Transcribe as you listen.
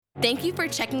Thank you for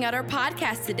checking out our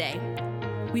podcast today.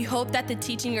 We hope that the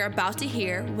teaching you're about to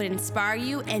hear would inspire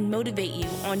you and motivate you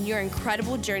on your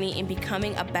incredible journey in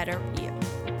becoming a better you.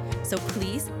 So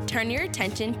please turn your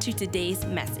attention to today's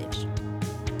message.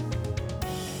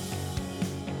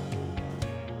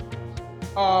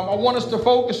 I want us to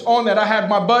focus on that. I had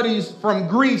my buddies from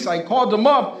Greece. I called them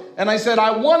up and I said,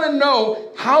 I want to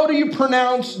know, how do you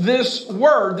pronounce this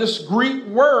word, this Greek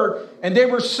word? And they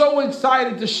were so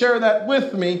excited to share that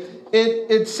with me.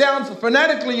 It sounds,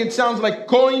 phonetically, it sounds like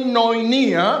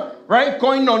koinonia, right?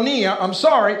 Koinonia, I'm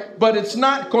sorry, but it's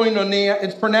not koinonia.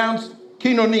 It's pronounced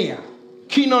koinonia.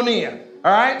 Koinonia,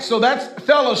 all right? So that's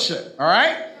fellowship, all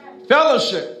right?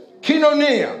 Fellowship,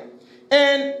 koinonia.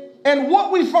 And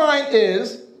what we find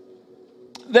is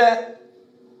that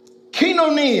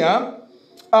koinonia,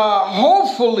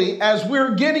 hopefully, as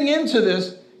we're getting into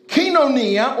this,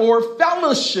 koinonia or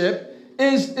fellowship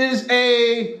is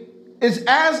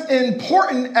as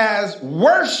important as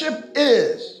worship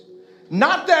is.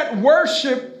 Not that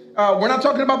worship, we're not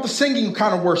talking about the singing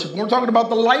kind of worship. We're talking about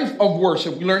the life of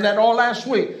worship. We learned that all last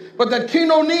week. But that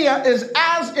koinonia is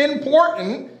as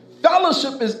important,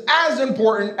 fellowship is as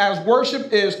important as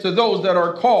worship is to those that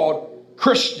are called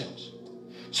Christians.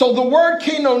 So the word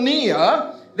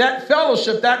koinonia, that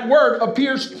fellowship, that word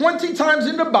appears 20 times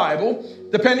in the Bible,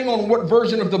 depending on what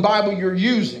version of the Bible you're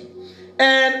using.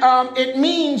 And it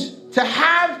means to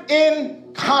have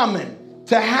in common.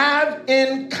 To have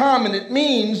in common. It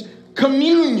means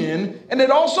communion, and it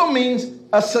also means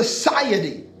a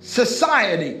society.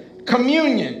 Society,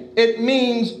 communion. It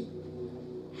means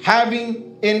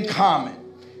having in common.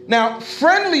 Now,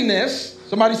 friendliness,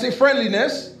 somebody say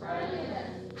friendliness.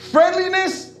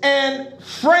 Friendliness and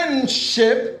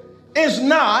friendship is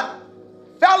not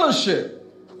fellowship.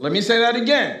 Let me say that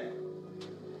again.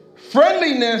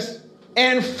 Friendliness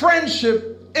and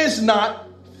friendship is not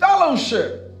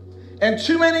fellowship. And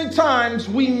too many times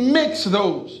we mix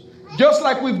those, just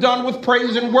like we've done with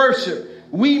praise and worship.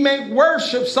 We make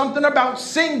worship something about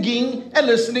singing and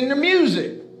listening to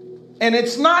music. And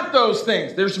it's not those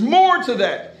things. There's more to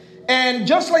that. And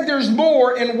just like there's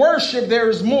more in worship,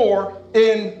 there's more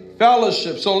in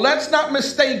fellowship. So let's not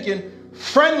mistake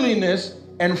friendliness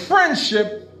and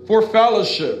friendship for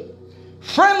fellowship.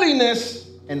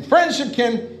 Friendliness and friendship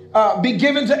can be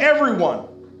given to everyone.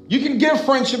 You can give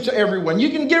friendship to everyone. You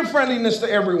can give friendliness to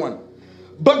everyone.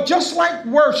 But just like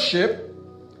worship,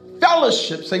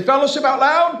 fellowship, say fellowship out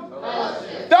loud.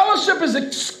 Fellowship is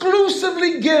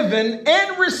exclusively given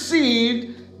and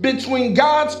received between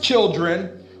God's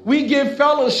children. We give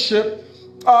fellowship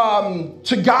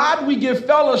to God. We give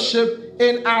fellowship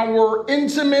in our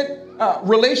intimate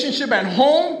relationship at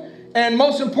home. And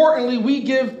most importantly, we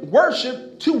give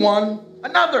worship to one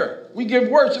another. We give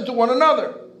worship to one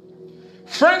another.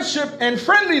 Friendship and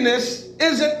friendliness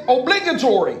isn't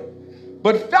obligatory,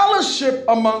 but fellowship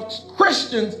amongst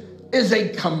Christians is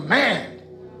a command.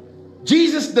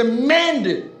 Jesus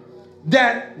demanded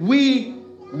that we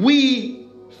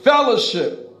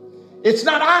fellowship. It's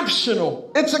not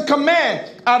optional. It's a command.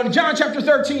 Out of John chapter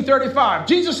 13:35,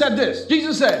 Jesus said this.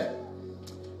 Jesus said,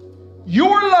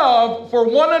 your love for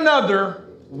one another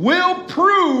will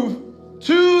prove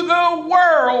to the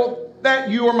world that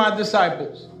you are my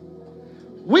disciples.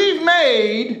 We've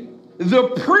made the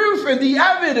proof and the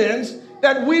evidence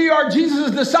that we are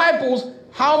Jesus' disciples,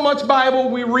 how much Bible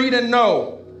we read and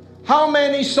know, how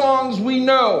many songs we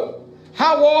know,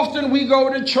 how often we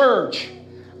go to church,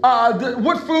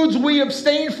 what foods we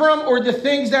abstain from or the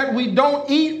things that we don't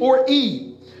eat or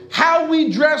eat, how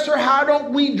we dress or how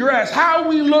don't we dress, how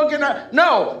we look.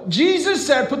 No, Jesus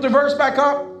said, put the verse back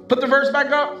up.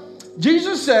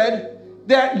 Jesus said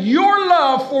that your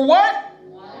love for what?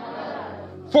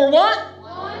 For what?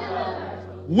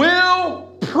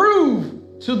 Will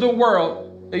prove to the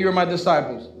world that you're my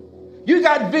disciples. You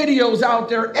got videos out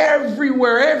there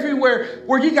everywhere,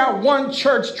 where you got one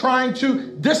church trying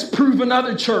to disprove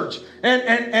another church.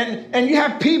 And you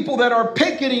have people that are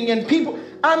picketing and people.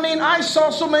 I mean, I saw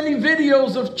so many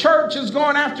videos of churches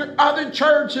going after other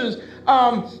churches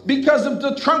because of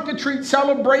the trunk or treat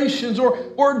celebrations,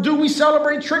 or do we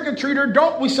celebrate trick or treat or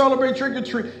don't we celebrate trick or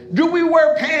treat? Do we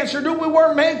wear pants or do we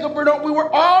wear makeup or don't we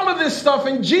wear all of this stuff?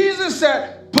 And Jesus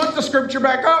said, put the scripture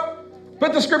back up.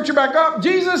 Put the scripture back up.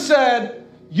 Jesus said,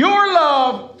 your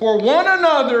love for one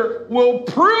another will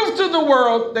prove to the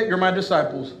world that you're my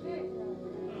disciples.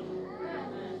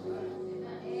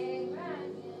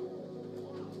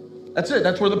 That's it.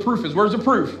 That's where the proof is. Where's the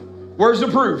proof? Where's the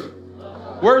proof?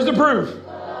 Where's the proof?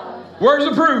 Where's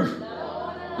the proof?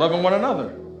 Loving one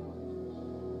another.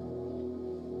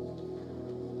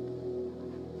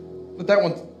 Let that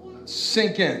one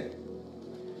sink in.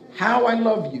 How I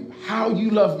love you, how you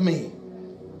love me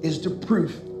is the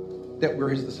proof that we're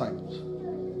his disciples.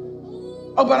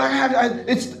 Oh, but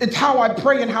it's how I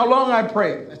pray and how long I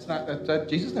pray. That's not,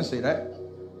 Jesus didn't say that.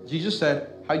 Jesus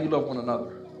said, how you love one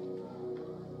another.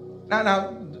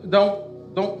 Now,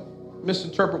 don't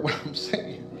misinterpret what I'm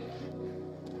saying.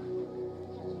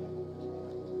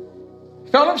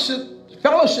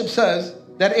 Fellowship says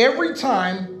that every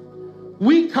time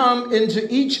we come into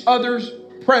each other's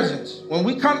presence, when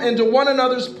we come into one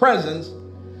another's presence,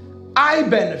 I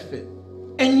benefit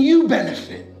and you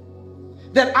benefit.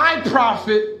 That I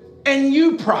profit and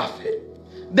you profit.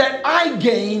 That I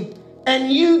gain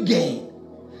and you gain.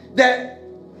 That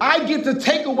I get to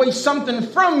take away something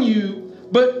from you,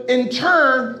 but in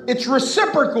turn, it's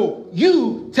reciprocal.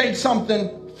 You take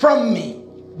something from me.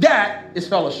 That is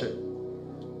fellowship.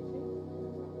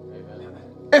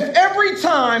 If every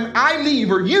time I leave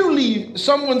or you leave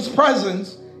someone's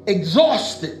presence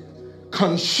exhausted,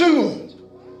 consumed,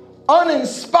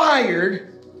 uninspired,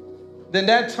 then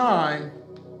that time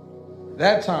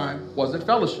wasn't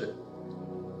fellowship.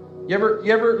 You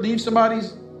ever leave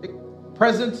somebody's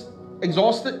presence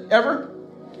exhausted? Ever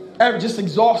just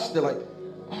exhausted, like,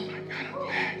 oh my God,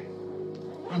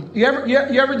 I'm glad. You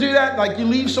ever do that? Like you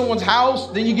leave someone's house,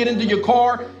 then you get into your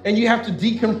car and you have to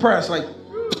decompress, like,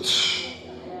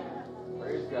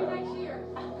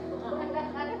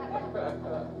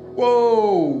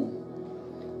 whoa.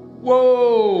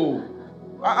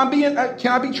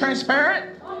 Can I be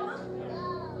transparent?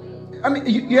 I mean,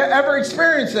 you ever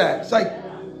experience that? It's like,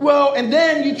 well, and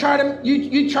then you try to,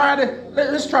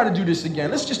 let's try to do this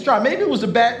again. Let's just try. Maybe it was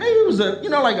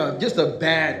just a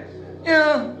bad,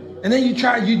 and then you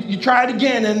try it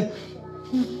again and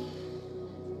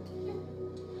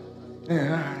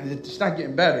it's not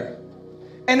getting better.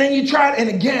 And then you try it and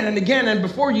again, and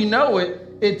before you know it,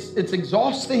 it's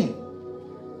exhausting.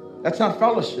 That's not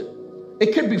fellowship.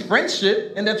 It could be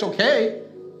friendship, and that's okay.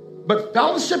 But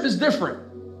fellowship is different.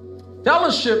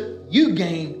 Fellowship, you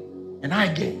gain and I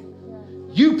gain.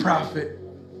 You profit,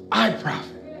 I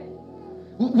profit.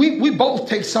 We both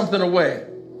take something away.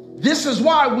 This is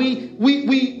why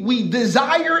we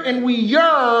desire and we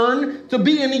yearn to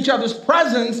be in each other's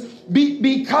presence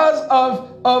because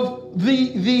of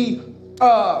the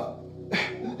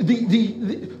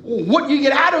what you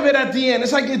get out of it at the end.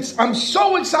 It's like I'm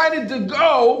so excited to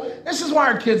go. This is why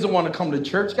our kids don't want to come to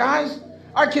church, guys.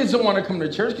 Our kids don't want to come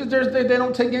to church because they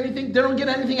don't take anything. They don't get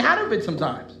anything out of it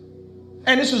sometimes.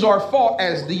 And this is our fault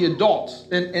as the adults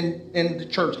in the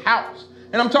church house.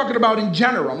 And I'm talking about in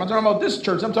general. I'm not talking about this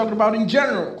church. I'm talking about in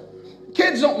general.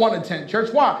 Kids don't want to attend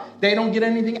church. Why? They don't get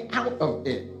anything out of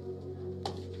it.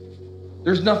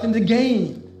 There's nothing to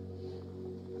gain.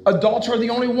 Adults are the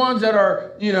only ones that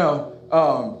are,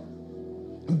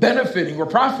 benefiting or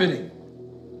profiting.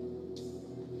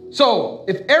 So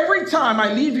if every time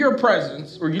I leave your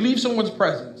presence or you leave someone's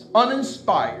presence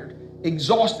uninspired,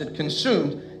 exhausted,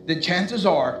 consumed, then chances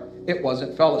are it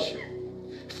wasn't fellowship.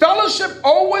 Fellowship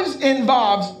always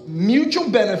involves mutual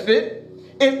benefit.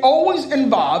 It always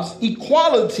involves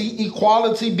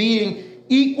equality being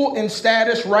equal in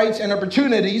status, rights, and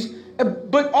opportunities,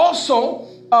 but also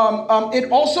it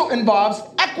also involves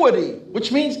equity,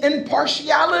 which means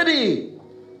impartiality.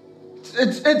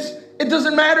 It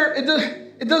doesn't matter.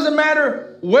 It doesn't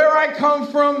matter where I come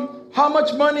from, how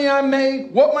much money I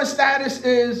make, what my status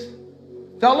is.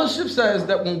 Fellowship says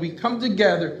that when we come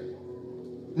together,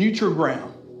 neutral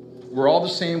ground, we're all the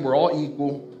same, we're all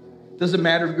equal. It doesn't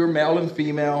matter if you're male and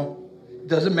female. It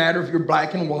doesn't matter if you're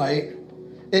black and white.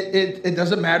 It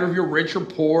doesn't matter if you're rich or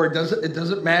poor. It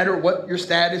doesn't matter what your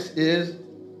status is.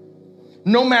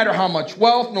 No matter how much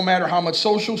wealth, no matter how much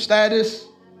social status.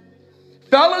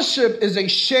 Fellowship is a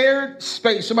shared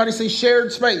space. Somebody say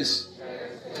shared space.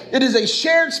 It is a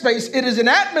shared space. It is an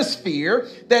atmosphere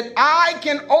that I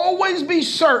can always be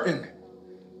certain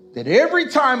that every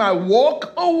time I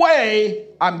walk away,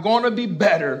 I'm going to be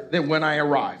better than when I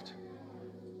arrived.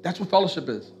 That's what fellowship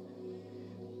is.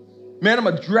 Man, I'm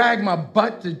going to drag my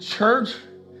butt to church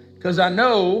because I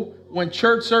know when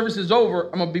church service is over,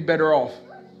 I'm going to be better off.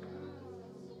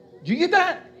 Do you get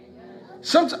that?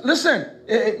 Listen,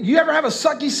 you ever have a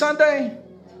sucky Sunday?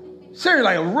 Seriously,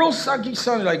 like a real sucky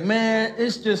Sunday. Like, man,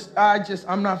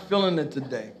 I'm not feeling it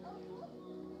today.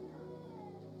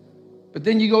 But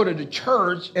then you go to the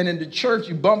church, and in the church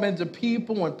you bump into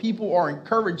people, and people are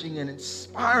encouraging and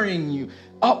inspiring you,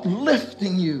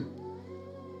 uplifting you.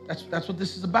 That's what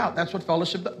this is about. That's what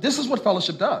fellowship does. This is what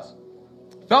fellowship does.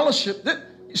 Fellowship.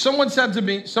 Someone said to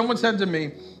me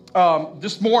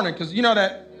this morning, because you know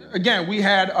that again we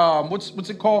had what's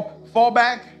it called?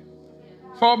 Fallback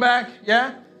fall back,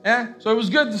 yeah. So it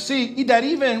was good to see that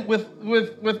even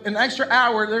with an extra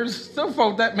hour, there's still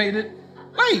folk that made it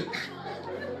late.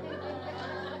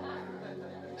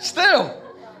 Still.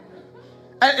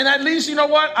 And at least, you know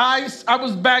what? I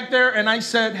was back there and I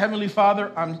said, Heavenly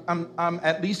Father, I'm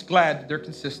at least glad that they're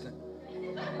consistent.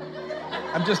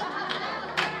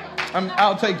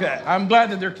 I'll take that. I'm glad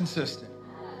that they're consistent.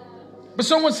 But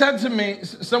someone said to me,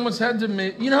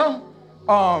 you know,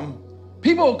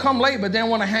 people will come late, but they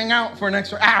want to hang out for an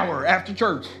extra hour after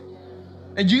church.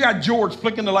 And you got George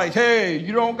flicking the lights. Hey,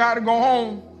 you don't got to go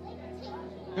home.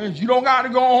 You don't got to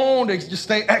go home. They just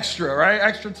stay extra, right?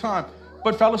 Extra time.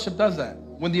 But fellowship does that.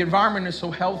 When the environment is so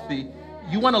healthy,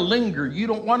 you want to linger. You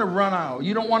don't want to run out.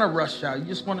 You don't want to rush out. You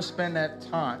just want to spend that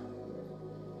time.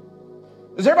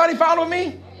 Does everybody follow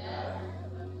me?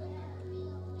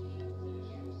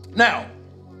 Now,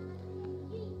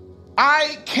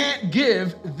 I can't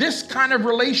give this kind of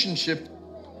relationship,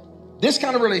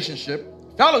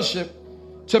 fellowship,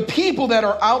 to people that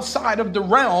are outside of the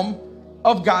realm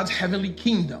of God's heavenly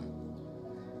kingdom.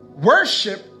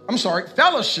 Fellowship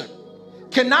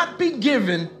cannot be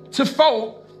given to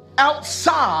folk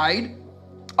outside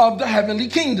of the heavenly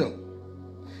kingdom.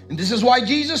 And this is why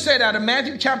Jesus said out of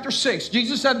Matthew chapter 6,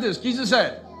 Jesus said this, Jesus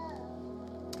said,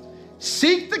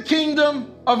 seek the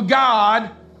kingdom of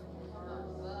God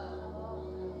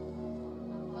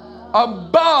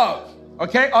above.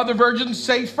 Okay, other versions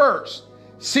say first.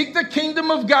 Seek the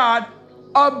kingdom of God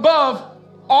above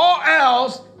all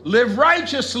else, live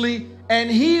righteously, and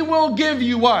he will give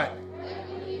you what?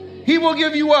 He will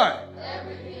give you what?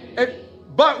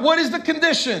 But what is the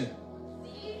condition?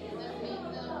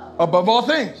 Above all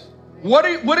things. What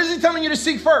is he telling you to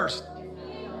seek first?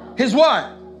 His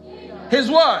what? His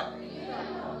what?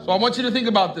 So I want you to think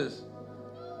about this.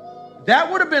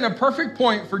 That would have been a perfect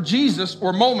point for Jesus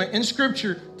or moment in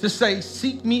scripture to say,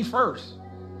 seek me first.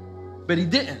 But he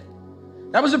didn't.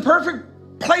 That was a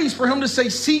perfect place for him to say,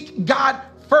 seek God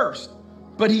first.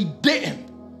 But he didn't.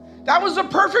 That was a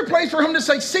perfect place for him to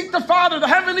say, seek the Father, the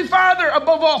Heavenly Father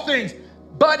above all things.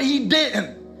 But he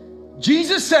didn't.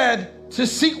 Jesus said to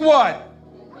seek what?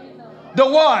 The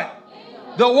what?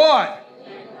 The what?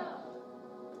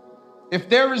 If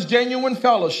there is genuine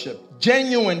fellowship,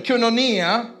 genuine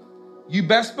koinonia, you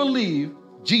best believe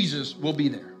Jesus will be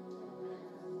there.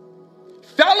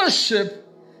 Fellowship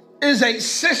is a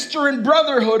sister and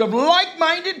brotherhood of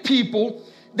like-minded people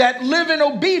that live in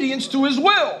obedience to his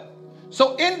will.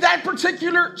 So in that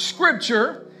particular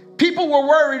scripture, people were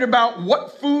worried about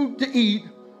what food to eat,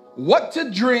 what to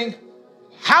drink,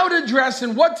 how to dress,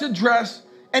 and what to dress.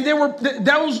 And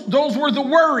those were the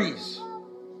worries.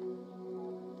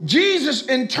 Jesus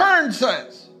in turn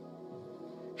says,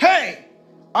 hey,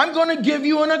 I'm going to give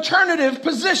you an alternative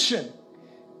position.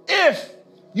 If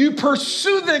you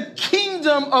pursue the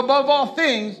kingdom above all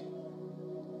things,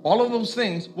 all of those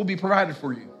things will be provided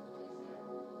for you.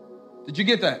 Did you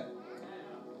get that?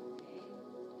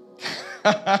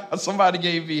 Somebody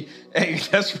gave me, hey,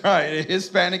 that's right, a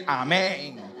Hispanic,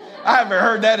 amen. I haven't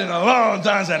heard that in a long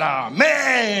time. I said,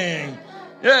 amen.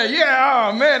 Yeah,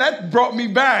 oh man, that brought me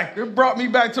back. It brought me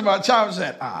back to my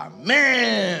childhood. I said,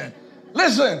 amen.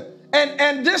 Listen,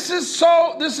 and this is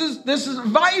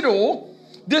vital.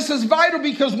 This is vital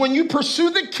because when you pursue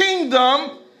the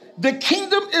kingdom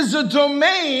is a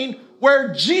domain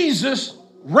where Jesus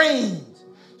reigns.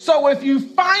 So if you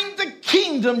find the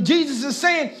kingdom, Jesus is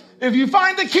saying, if you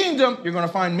find the kingdom, you're going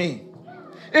to find me.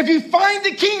 If you find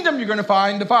the kingdom, you're going to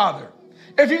find the Father.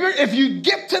 If you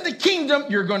get to the kingdom,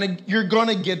 you're going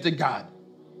to get to God.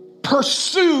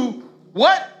 Pursue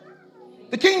what?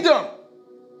 The kingdom.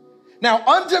 Now,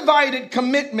 undivided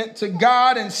commitment to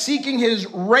God and seeking his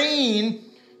reign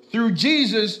through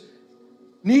Jesus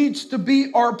needs to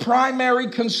be our primary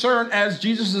concern as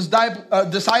Jesus'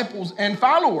 disciples and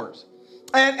followers.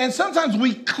 And sometimes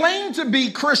we claim to be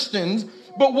Christians,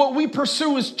 but what we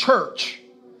pursue is church.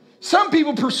 Some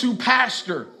people pursue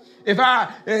pastor. If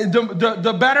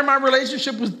the better my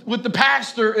relationship with the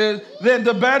pastor is, then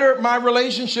the better my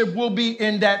relationship will be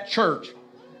in that church.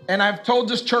 And I've told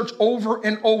this church over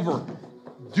and over,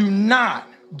 do not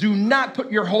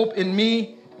put your hope in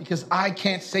me because I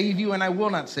can't save you and I will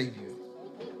not save you.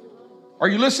 Are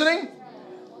you listening?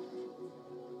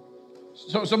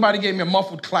 So somebody gave me a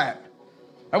muffled clap.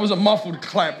 That was a muffled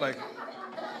clap, like.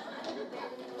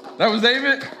 That was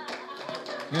David?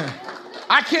 Yeah.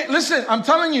 I can't, listen, I'm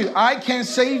telling you, I can't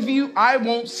save you. I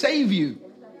won't save you.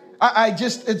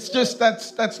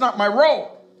 That's not my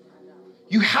role.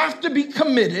 You have to be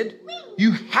committed.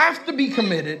 You have to be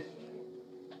committed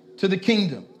to the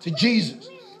kingdom, to Jesus.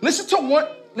 Listen to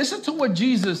what listen to what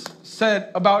Jesus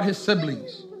said about his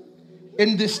siblings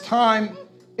in this time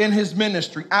in his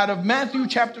ministry. Out of Matthew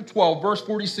chapter 12, verse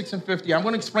 46 and 50. I'm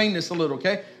going to explain this a little,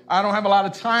 okay? I don't have a lot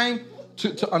of time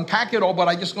to unpack it all, but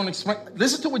I just going to explain.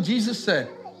 Listen to what Jesus said.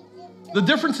 The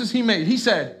differences he made. He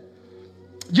said,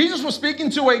 Jesus was speaking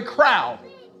to a crowd,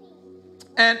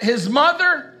 and his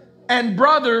mother and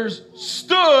brothers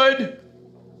stood.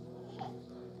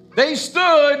 They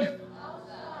stood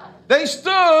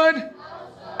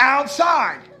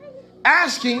outside,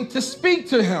 asking to speak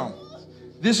to him.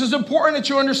 This is important that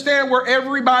you understand where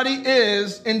everybody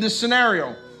is in this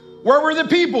scenario. Where were the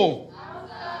people?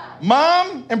 Outside.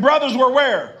 Mom and brothers were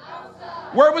where?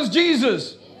 Outside. Where was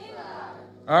Jesus? Inside.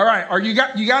 All right. You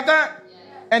got that? Yeah.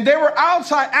 And they were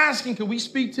outside asking, can we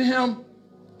speak to him?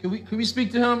 Can we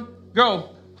speak to him?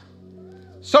 Go.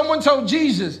 Someone told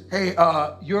Jesus, hey,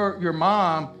 your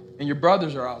mom and your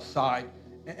brothers are outside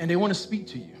and they want to speak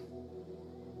to you.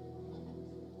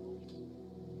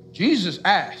 Jesus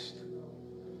asked,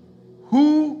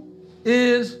 who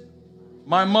is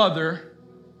my mother?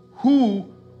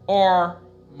 Who are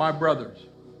my brothers?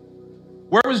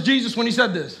 Where was Jesus when he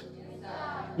said this?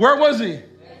 Inside. Where was he?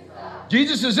 Inside.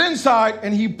 Jesus is inside,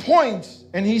 and he points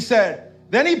and he said,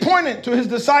 then he pointed to his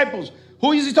disciples.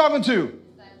 Who is he talking to?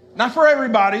 Not for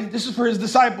everybody. This is for his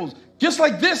disciples. Just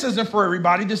like this isn't for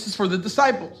everybody, this is for the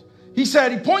disciples. He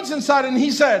said, he points inside and he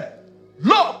said,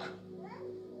 look,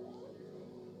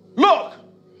 look,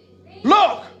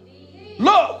 look.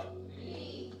 Look,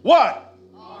 what?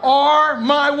 Are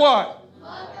my what?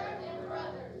 Mother and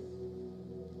brothers.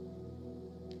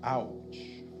 Ouch.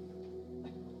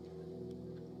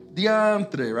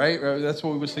 Diantre, right? That's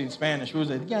what we would say in Spanish. We would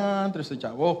say, diantre, se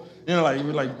chavo. You know, like,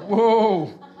 we're like,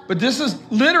 whoa. But this is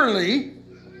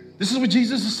what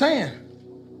Jesus is saying.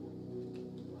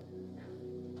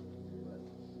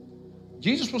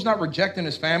 Jesus was not rejecting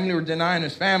his family or denying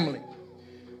his family,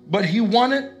 but he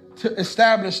wanted to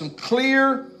establish some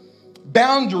clear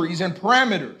boundaries and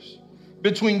parameters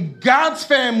between God's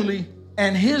family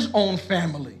and his own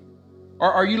family.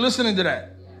 Are you listening to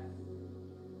that?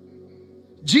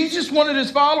 Jesus wanted his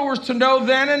followers to know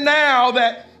then and now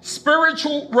that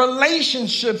spiritual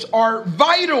relationships are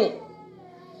vital,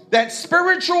 that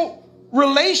spiritual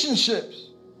relationships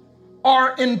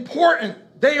are important,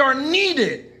 they are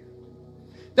needed,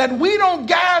 that we don't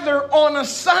gather on a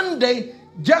Sunday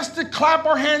just to clap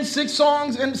our hands, sing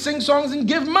songs and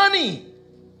give money.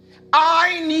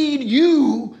 I need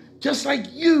you just like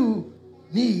you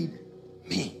need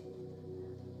me.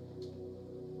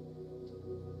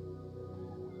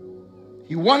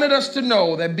 He wanted us to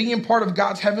know that being part of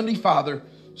God's Heavenly Father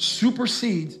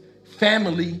supersedes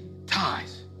family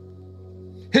ties.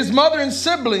 His mother and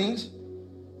siblings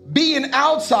being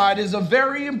outside is a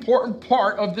very important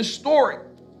part of this story.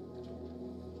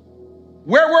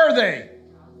 Where were they?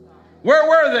 Where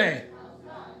were they?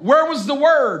 Where was the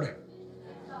word?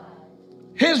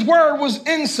 His word was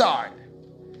inside.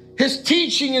 His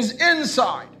teaching is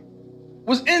inside.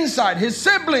 Was inside. His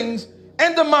siblings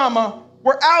and the mama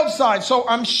were outside. So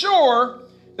I'm sure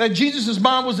that Jesus'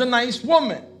 mom was a nice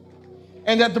woman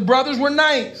and that the brothers were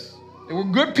nice. They were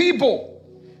good people.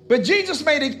 But Jesus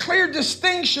made a clear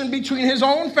distinction between his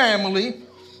own family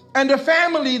and the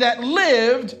family that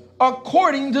lived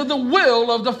according to the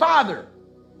will of the Father.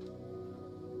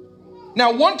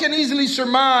 Now, one can easily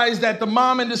surmise that the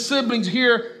mom and the siblings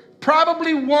here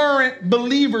probably weren't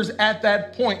believers at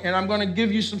that point. And I'm going to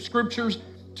give you some scriptures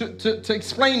to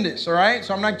explain this, all right?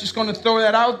 So I'm not just going to throw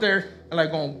that out there and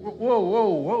like going,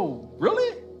 whoa,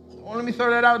 really? Well, let me throw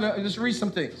that out and just read some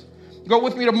things. Go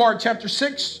with me to Mark chapter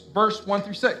 6, verse 1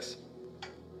 through 6.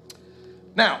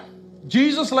 Now,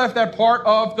 Jesus left that part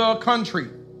of the country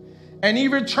and he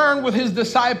returned with his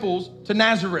disciples to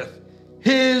Nazareth.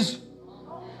 His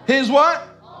what?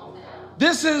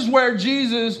 This is where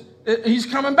Jesus, he's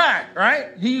coming back,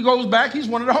 right? He goes back. He's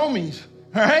one of the homies,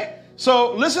 all right?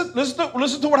 So listen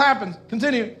to what happens.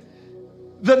 Continue.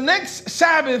 The next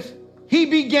Sabbath, he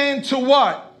began to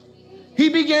what? He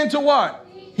began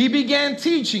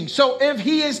teaching. So if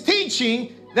he is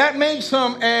teaching, that makes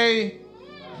him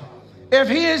if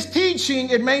he is teaching,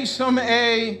 it makes him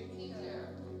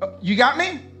you got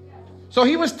me? So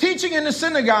he was teaching in the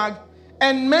synagogue,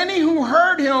 and many who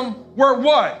heard him were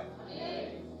what?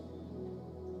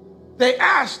 They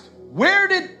asked, where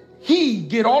did he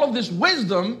get all of this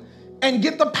wisdom and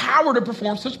get the power to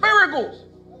perform such miracles?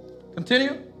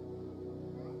 Continue.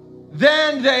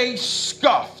 Then they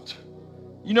scoffed.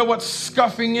 You know what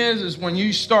scoffing is? Is when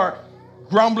you start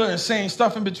grumbling and saying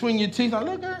stuff in between your teeth. Like,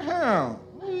 look at him.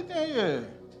 What do you think he is?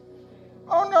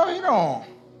 Oh, no, he don't.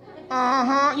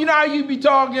 You know how you be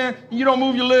talking, and you don't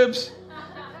move your lips,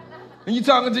 and you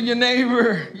talking to your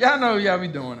neighbor. Y'all know y'all be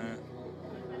doing that.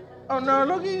 Oh no,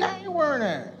 look, how you wearing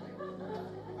that?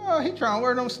 Oh, he trying to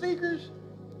wear them sneakers.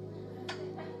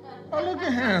 Oh, look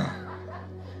at him.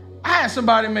 I had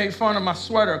somebody make fun of my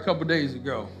sweater a couple days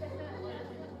ago.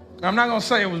 I'm not going to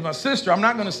say it was my sister. I'm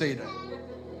not going to say that.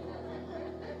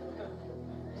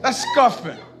 That's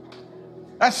scuffing.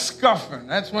 That's scuffing.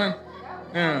 That's when,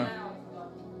 yeah.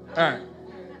 All right.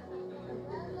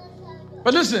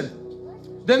 But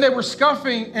listen, then they were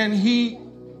scuffing and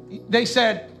they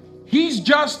said, he's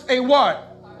just a what?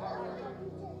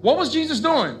 What was Jesus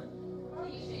doing?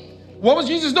 What was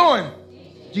Jesus doing?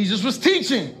 Jesus was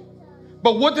teaching.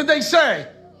 But what did they say?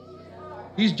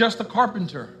 He's just a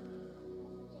carpenter.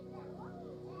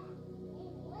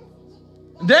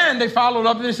 Then they followed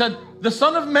up and they said, the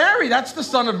son of Mary, that's the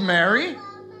son of Mary,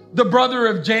 the brother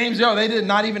of James. Yo, they did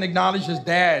not even acknowledge his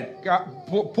dad.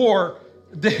 Poor,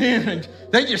 they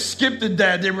just skipped the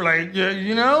dad. They were like, yeah,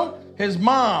 you know, his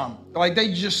mom. Like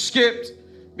they just skipped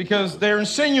because they're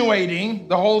insinuating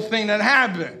the whole thing that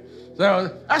happened.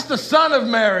 So that's the son of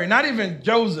Mary, not even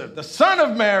Joseph. The son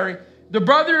of Mary, the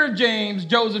brother of James,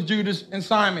 Joseph, Judas, and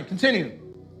Simon. Continue.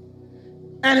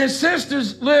 And his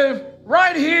sisters live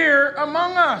right here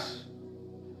among us.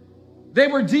 They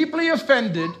were deeply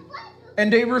offended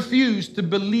and they refused to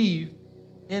believe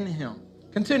in him.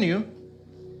 Continue.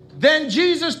 Then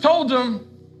Jesus told them,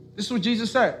 this is what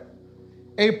Jesus said,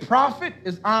 a prophet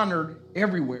is honored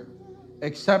everywhere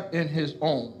except in his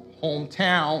own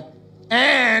hometown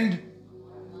and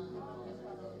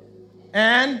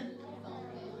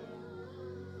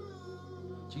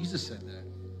Jesus said that.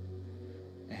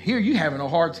 And here you having a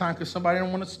hard time because somebody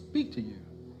didn't want to speak to you.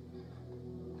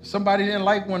 Somebody didn't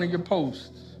like one of your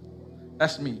posts.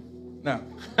 That's me. No.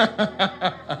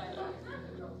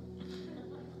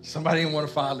 Somebody didn't want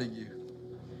to follow you.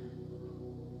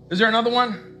 Is there another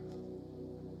one?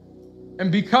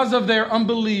 And because of their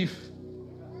unbelief,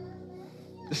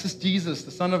 this is Jesus,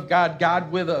 the Son of God,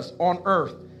 God with us on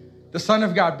earth, the Son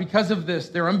of God. Because of this,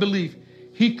 their unbelief,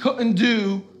 he couldn't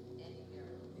do,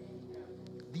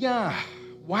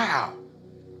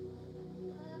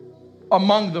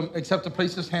 among them, except to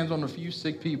place his hands on a few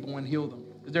sick people and heal them.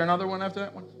 Is there another one after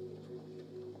that one?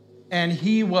 And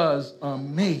he was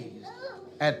amazed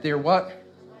at their what?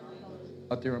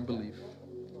 At their unbelief.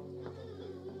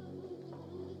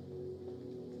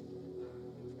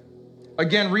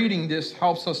 Again, reading this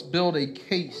helps us build a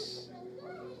case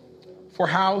for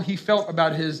how he felt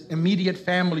about his immediate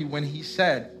family when he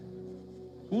said,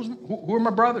 who are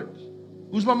my brothers?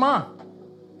 Who's my mom?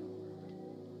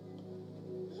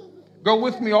 Go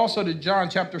with me also to John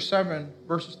chapter 7,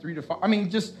 verses 3 to 5. I'm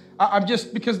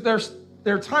just because there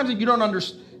are times that you don't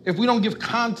understand. If we don't give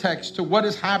context to what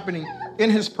is happening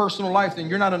in his personal life, then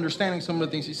you're not understanding some of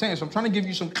the things he's saying. So I'm trying to give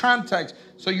you some context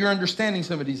so you're understanding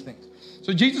some of these things.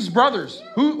 So Jesus' brothers,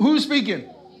 who's speaking?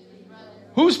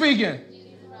 Who's speaking?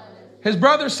 His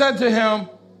brothers said to him,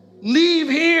 leave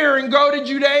here and go to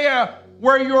Judea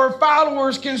where your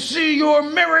followers can see your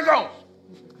miracles.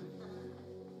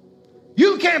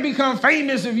 You can't become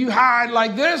famous if you hide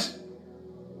like this.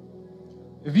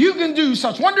 If you can do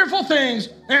such wonderful things,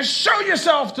 then show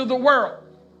yourself to the world.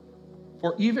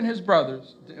 For even his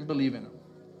brothers didn't believe in him.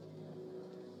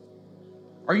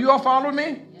 Are you all following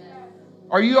me? Yes.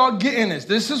 Are you all getting this?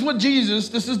 This is what Jesus,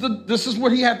 this is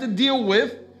what he had to deal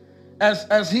with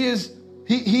as he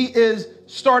is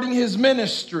starting his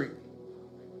ministry.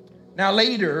 Now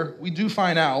later, we do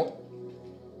find out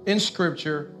in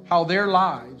scripture how their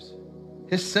lives,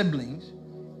 his siblings,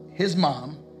 his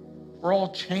mom, were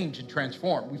all changed and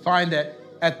transformed. We find that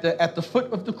at the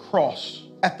foot of the cross,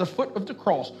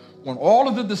 when all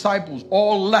of the disciples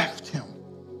all left him,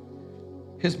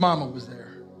 his mama was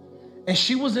there. And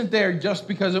she wasn't there just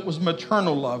because it was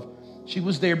maternal love. She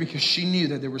was there because she knew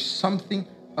that there was something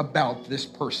about this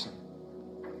person.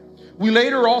 We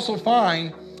later also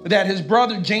find that his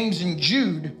brother James and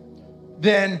Jude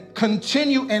then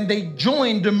continue and they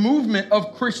joined the movement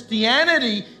of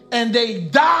Christianity and they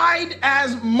died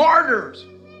as martyrs.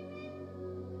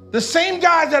 The same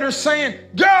guys that are saying,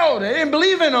 go, they didn't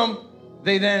believe in them,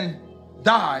 they then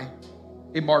die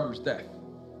a martyr's death.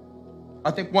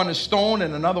 I think one is stoned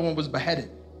and another one was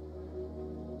beheaded.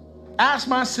 Ask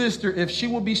my sister if she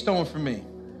will be stoned for me.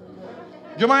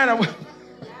 Do you mind?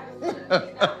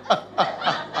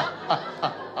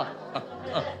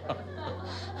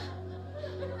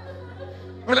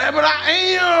 But I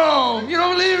am. You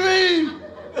don't believe me?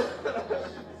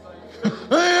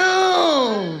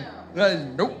 I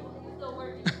am. Nope.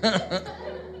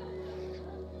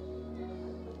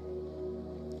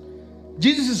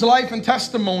 Jesus' life and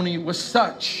testimony was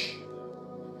such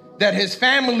that his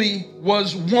family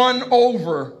was won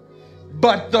over,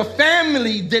 but the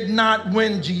family did not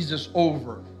win Jesus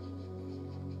over.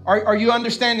 Are you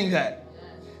understanding that?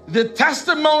 The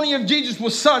testimony of Jesus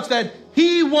was such that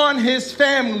he won his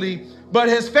family, but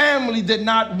his family did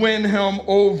not win him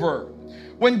over.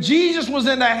 When Jesus was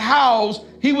in that house,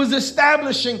 he was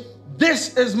establishing,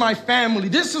 this is my family.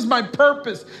 This is my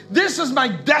purpose. This is my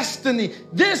destiny.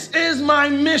 This is my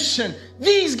mission.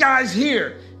 These guys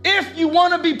here, if you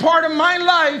want to be part of my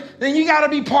life, then you got to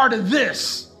be part of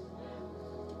this.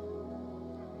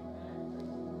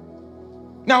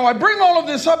 Now, I bring all of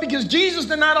this up because Jesus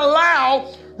did not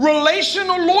allow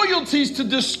relational loyalties to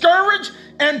discourage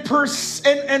and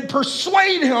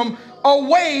persuade him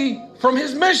away from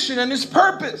his mission and his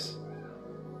purpose.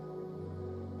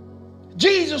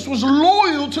 Jesus was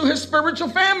loyal to his spiritual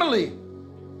family.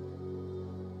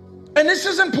 And this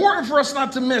is important for us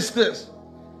not to miss this.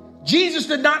 Jesus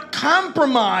did not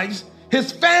compromise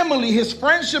his family, his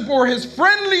friendship, or his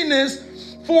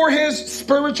friendliness for his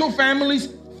spiritual family's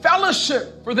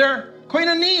fellowship, for their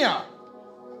koinonia.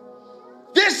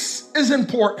 This is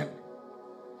important.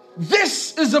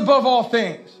 This is above all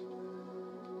things.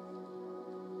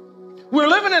 We're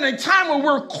living in a time where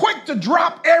we're quick to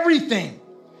drop everything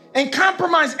and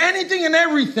compromise anything and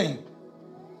everything.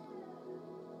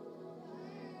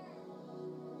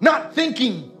 Not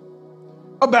thinking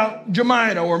about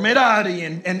Jemima or Merari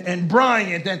and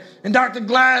Bryant and Dr.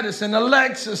 Gladys and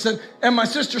Alexis and my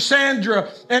sister Sandra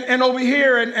and over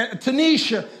here and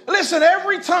Tanisha. Listen,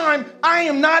 every time I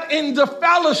am not in the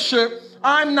fellowship,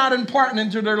 I'm not imparting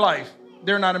into their life.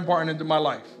 They're not imparting into my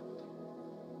life.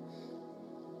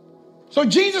 So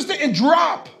Jesus didn't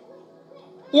drop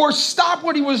or stop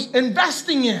what he was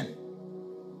investing in.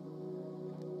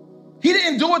 He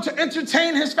didn't do it to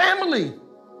entertain his family.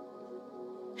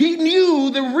 He knew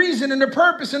the reason and the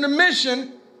purpose and the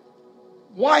mission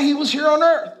why he was here on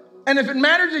earth. And if it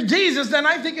mattered to Jesus, then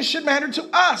I think it should matter to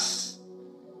us.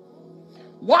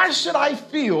 Why should I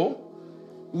feel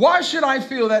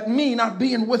that me not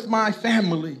being with my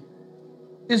family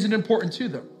isn't important to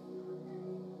them?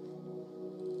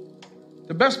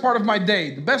 The best part of my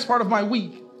day, the best part of my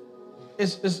week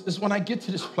is when I get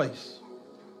to this place.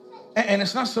 And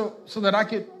it's not so that I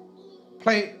could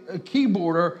play a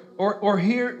keyboard or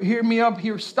hear me up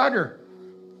here stutter.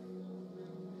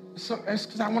 So it's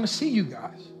because I want to see you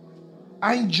guys.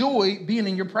 I enjoy being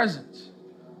in your presence.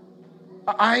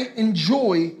 I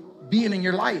enjoy being in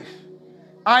your life.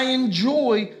 I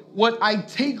enjoy what I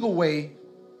take away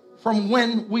from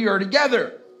when we are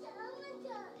together.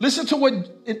 Listen to what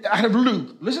out of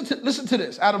Luke. Listen to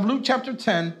this. Out of Luke chapter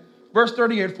 10, verse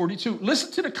 38, 42.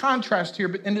 Listen to the contrast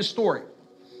here in this story.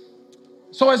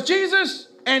 So as Jesus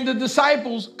and the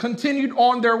disciples continued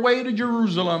on their way to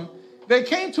Jerusalem, they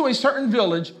came to a certain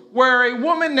village where a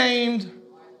woman named,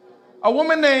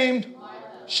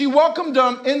 she welcomed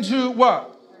them into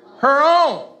what? Her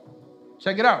own.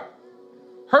 Check it out.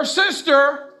 Her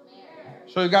sister,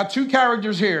 so you got two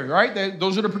characters here, right?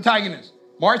 Those are the protagonists.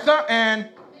 Martha and,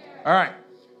 all right.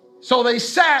 So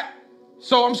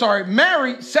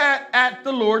Mary sat at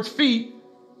the Lord's feet.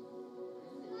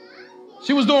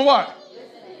 She was doing what?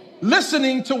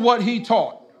 Listening to what he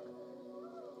taught.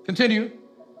 Continue.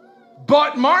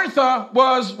 But Martha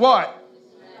was what?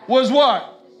 Was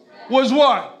what?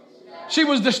 She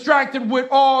was distracted with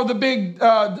all the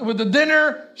with the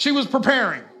dinner she was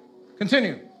preparing.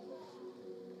 Continue.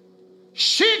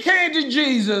 She came to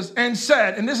Jesus and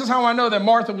said, and this is how I know that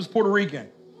Martha was Puerto Rican.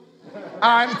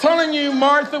 I'm telling you,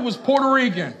 Martha was Puerto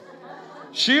Rican.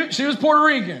 She was Puerto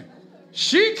Rican.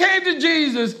 She came to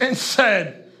Jesus and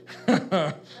said,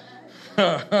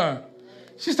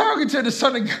 she's talking to the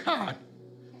Son of God.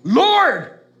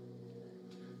 Lord,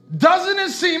 doesn't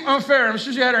it seem unfair? I'm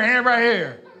sure she had her hand right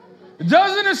here.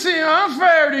 Doesn't it seem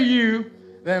unfair to you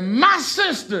that my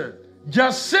sister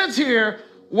just sits here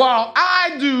while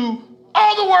I do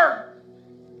all the work?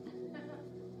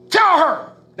 Tell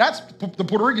her. That's the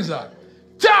Puerto Rican side.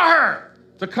 Tell her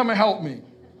to come and help me.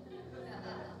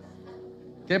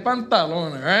 Que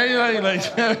pantalona, right?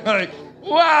 Like,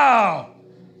 wow.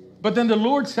 But then the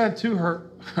Lord said to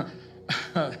her,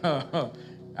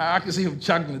 I can see him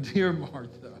chuckling, dear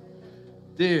Martha,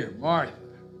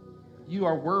 you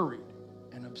are worried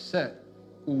and upset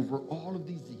over all of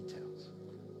these details.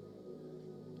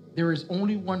 There is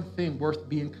only one thing worth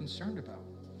being concerned about.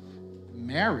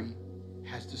 Mary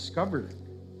has discovered it,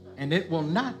 and it will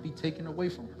not be taken away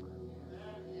from her.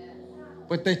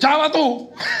 Pues te echaba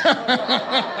tú.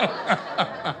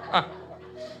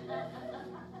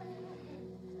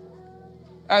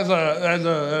 As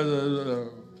a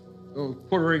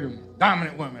Puerto Rican,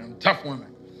 dominant women, tough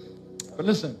women. But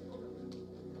listen,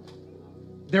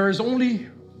 there is only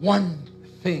one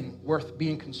thing worth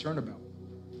being concerned about.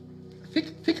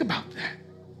 Think about that.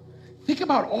 Think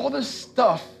about all the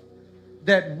stuff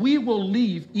that we will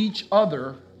leave each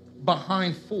other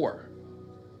behind for.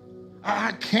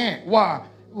 I can't. Why?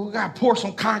 We got to pour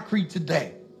some concrete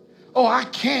today. Oh, I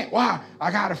can't. Why?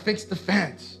 I got to fix the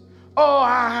fence. Oh,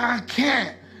 I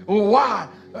can't. Well, why?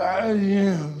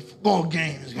 Football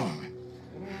game is going.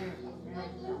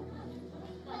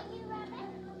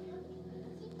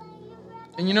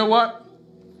 And you know what?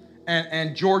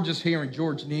 And George is here, and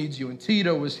George needs you. And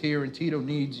Tito is here, and Tito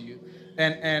needs you.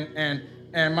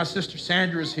 And my sister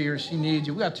Sandra is here, she needs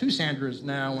you. We got two Sandras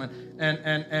now,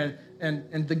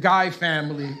 and the Guy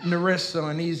family, Narissa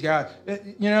and these guys.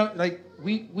 You know, like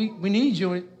we need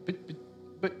you,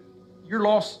 but you're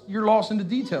lost in the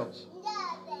details.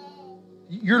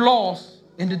 You're lost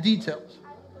in the details.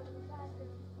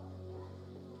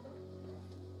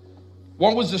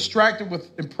 One was distracted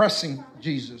with impressing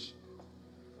Jesus,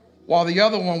 while the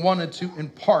other one wanted to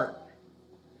impart.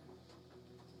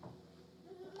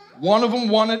 One of them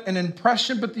wanted an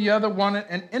impression, but the other wanted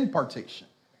an impartation.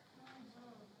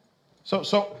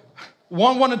 So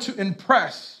one wanted to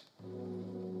impress,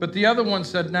 but the other one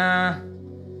said, nah,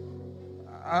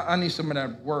 I need some of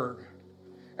that word.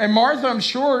 And Martha, I'm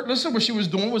sure, listen, what she was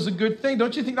doing was a good thing.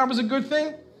 Don't you think that was a good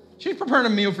thing? She's preparing a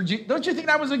meal for Jesus. Don't you think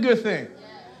that was a good thing?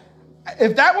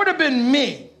 If that would have been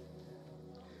me,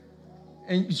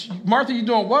 and Martha, you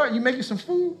doing what? You making some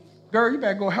food? Girl, you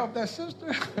better go help that sister.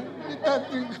 Get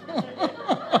that thing going.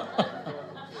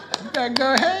 You better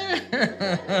go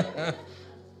ahead.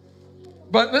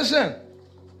 But listen,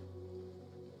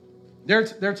 there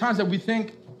are times that we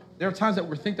think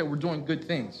that we're doing good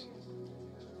things.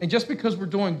 And just because we're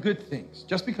doing good things,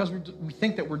 just because we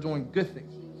think that we're doing good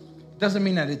things, doesn't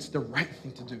mean that it's the right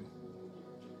thing to do.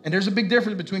 And there's a big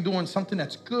difference between doing something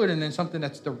that's good and then something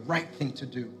that's the right thing to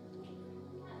do.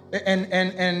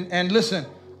 And listen,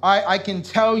 I can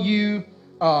tell you,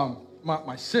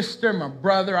 my sister, my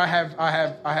brother, I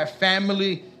have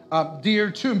family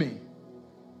dear to me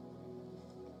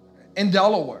in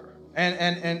Delaware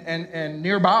and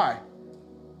nearby.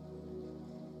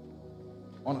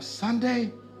 On a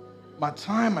Sunday, my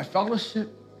time, my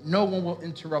fellowship, no one will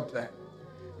interrupt that.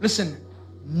 Listen,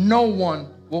 no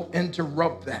one will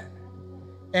interrupt that.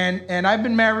 And I've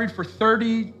been married for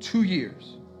 32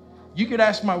 years. You could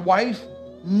ask my wife,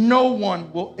 no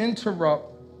one will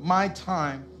interrupt my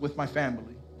time with my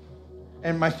family.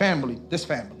 And my family, this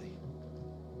family.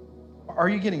 Are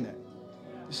you getting that?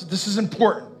 This is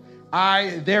important.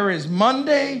 There is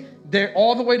Monday, there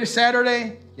all the way to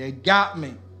Saturday, you got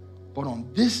me. But on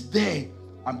this day,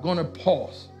 I'm going to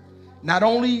pause. Not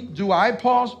only do I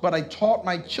pause, but I taught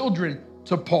my children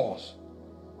to pause.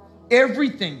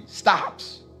 Everything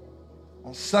stops.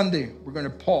 On Sunday, we're going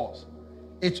to pause.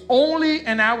 It's only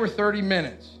an hour, 30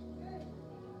 minutes.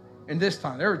 And this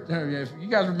time, if you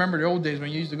guys remember the old days when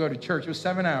you used to go to church, it was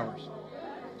 7 hours.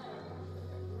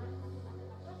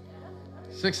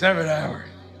 6, 7 hours.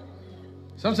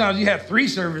 Sometimes you have 3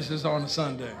 services on a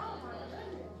Sunday.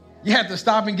 You had to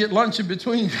stop and get lunch in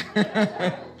between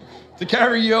to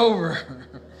carry you over.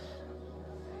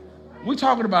 We're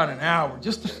talking about an hour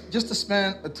just to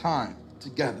spend a time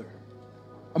together,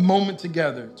 a moment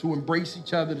together, to embrace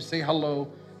each other, to say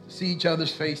hello, to see each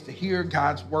other's face, to hear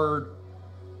God's word.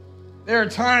 There are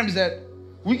times that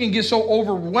we can get so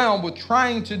overwhelmed with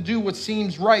trying to do what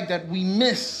seems right that we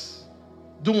miss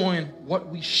doing what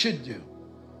we should do.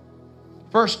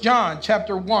 1 John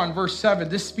chapter 1, verse 7,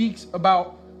 this speaks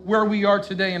about where we are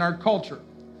today in our culture.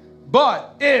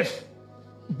 But if,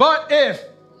 1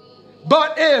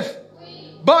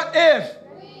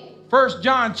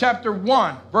 John chapter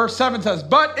 1, verse 7 says,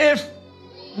 but if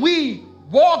we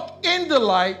walk in the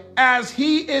light as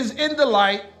he is in the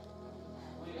light,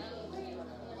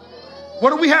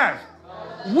 what do we have?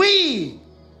 We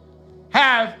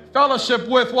have fellowship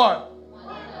with what?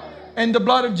 And the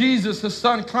blood of Jesus, his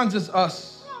son, cleanses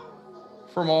us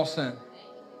from all sin.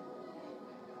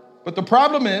 But the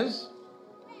problem is,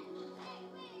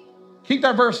 keep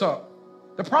that verse up.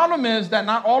 The problem is that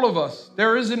not all of us,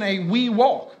 there isn't a we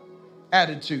walk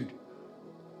attitude.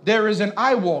 There is an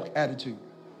I walk attitude.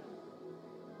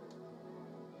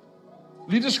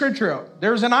 Leave the scripture out.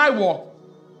 There's an I walk.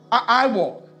 I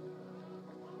walk.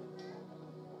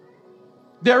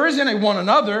 There isn't a one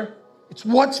another. It's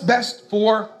what's best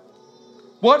for,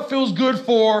 what feels good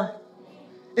for.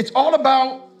 It's all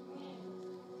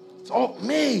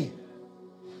me.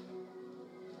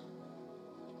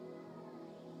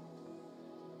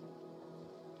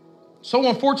 So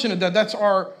unfortunate that that's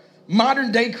our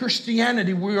modern day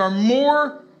Christianity. We are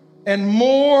more and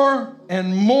more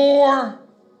and more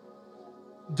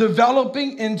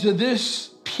developing into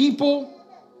this people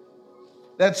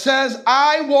that says,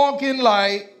 I walk in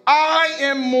light, I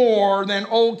am more than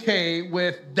okay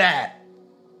with that.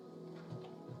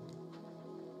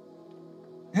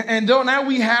 And though now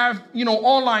we have,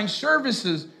 online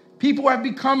services, people have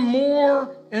become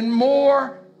more and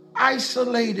more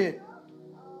isolated.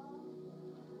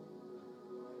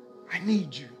 I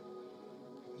need you.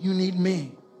 You need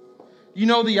me. You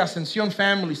know the Ascensión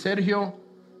family, Sergio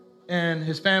and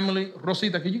his family.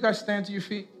 Rosita, could you guys stand to your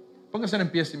feet? Pónganse en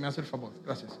pie si me hace el favor.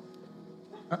 Gracias.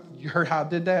 You heard how I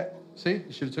did that? See,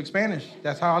 you should have took Spanish.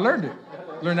 That's how I learned it.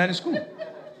 Learned that in school.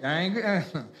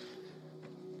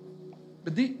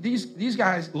 But these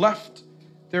guys left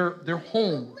their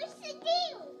home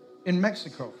in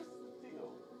Mexico.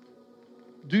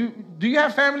 Do you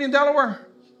have family in Delaware?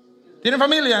 ¿Tiene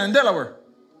familia en Delaware?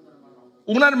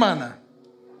 Una hermana.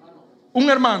 Un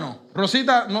hermano.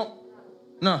 Rosita, no.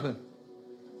 Nothing.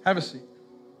 Have a seat.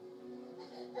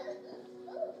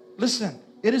 Listen,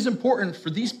 it is important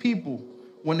for these people,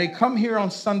 when they come here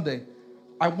on Sunday,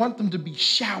 I want them to be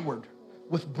showered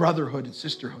with brotherhood and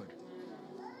sisterhood.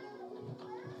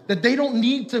 That they don't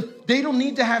need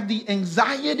to have the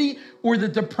anxiety or the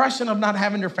depression of not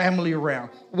having their family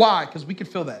around. Why? Because we can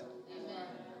feel that.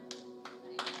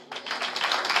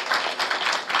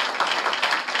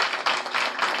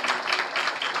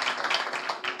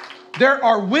 There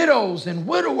are widows and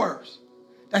widowers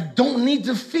that don't need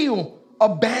to feel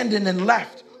abandoned and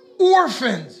left.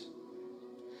 Orphans.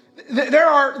 There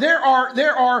are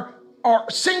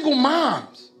single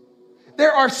moms.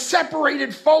 There are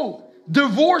separated folk,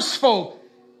 divorced folk.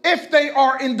 If they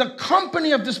are in the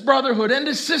company of this brotherhood and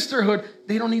this sisterhood,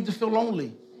 they don't need to feel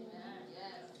lonely.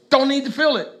 Don't need to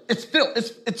feel it. It's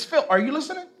filled. Are you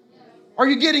listening? Are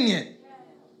you getting it?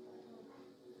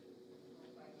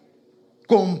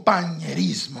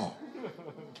 Compañerismo.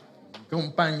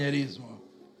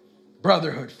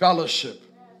 Brotherhood, fellowship.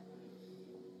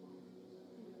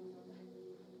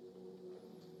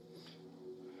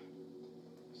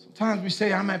 Sometimes we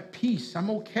say, I'm at peace. I'm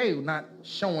okay with not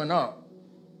showing up.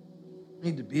 I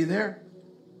need to be there.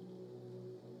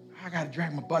 I got to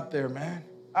drag my butt there, man.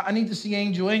 I need to see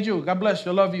Angel. Angel, God bless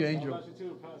you. I love you, Angel. God bless you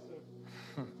too,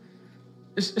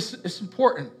 Pastor. It's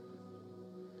important.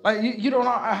 Like, you don't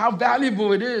know how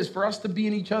valuable it is for us to be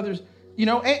in each other's.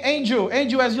 Angel,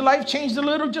 has your life changed a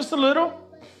little, just a little?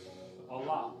 A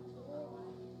lot.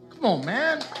 Come on,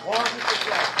 man.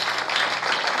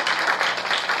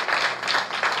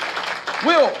 100%.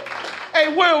 Will. Hey,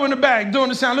 Will in the back doing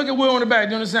the sound. Look at Will in the back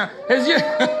doing the sound.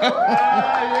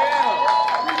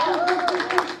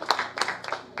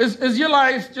 Is your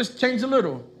life just changed a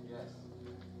little?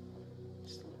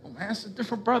 Yes. Oh, man, it's a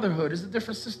different brotherhood. It's a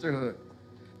different sisterhood.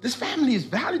 This family is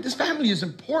valued. This family is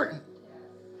important.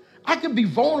 I can be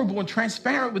vulnerable and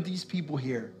transparent with these people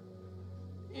here.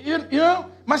 You know,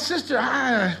 my sister,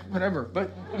 whatever. But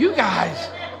you guys.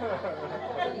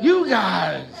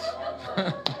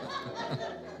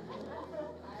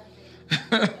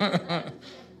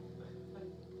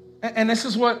 And this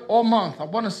is what all month I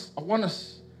want us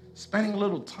spending a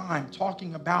little time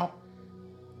talking about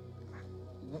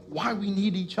why we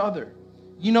need each other.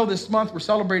 This month we're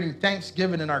celebrating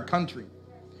Thanksgiving in our country.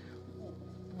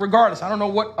 Regardless, I don't know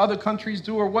what other countries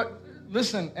do or what.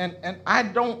 Listen, and I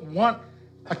don't want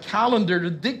a calendar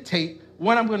to dictate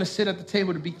when I'm going to sit at the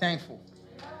table to be thankful.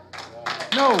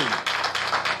 No.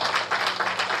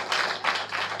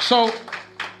 So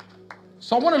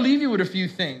I want to leave you with a few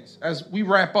things as we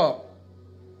wrap up.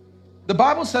 The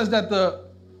Bible says that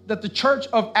the church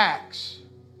of Acts,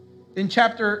 in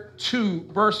chapter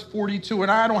 2, verse 42,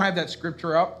 and I don't have that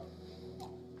scripture up,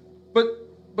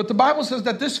 but the Bible says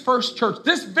that this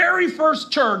very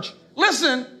first church,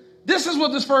 listen, this is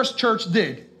what this first church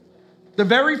did. The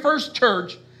very first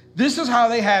church, this is how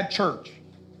they had church.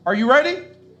 Are you ready?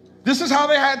 This is how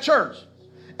they had church.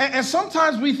 And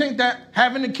sometimes we think that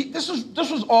having to keep, this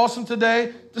was awesome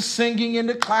today, the singing and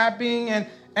the clapping and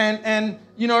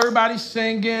everybody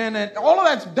singing and all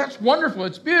of that's wonderful.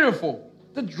 It's beautiful.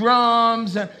 The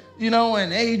drums and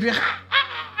Adrian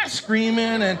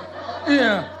screaming and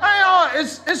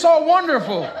it's all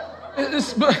wonderful.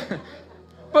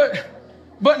 But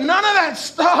none of that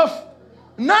stuff,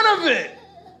 none of it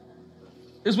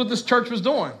is what this church was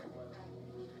doing.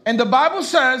 And the Bible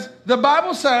says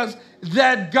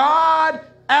that God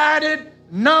added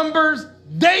numbers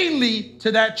daily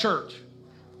to that church.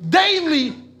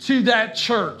 Daily to that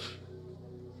church.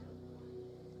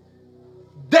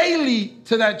 daily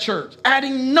to that church,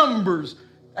 adding numbers.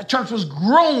 That church was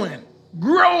growing.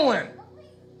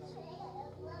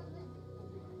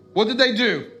 What did they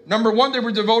do? Number one, they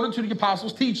were devoted to the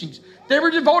apostles' teachings. They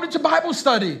were devoted to Bible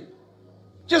study,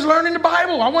 just learning the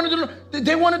Bible.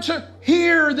 They wanted to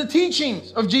hear the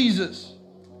teachings of Jesus.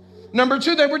 Number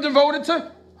two, they were devoted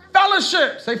to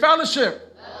fellowship. Say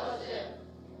fellowship.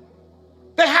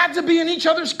 They had to be in each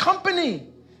other's company.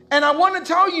 And I want to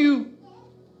tell you,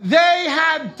 they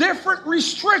had different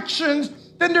restrictions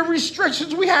than the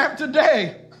restrictions we have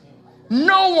today.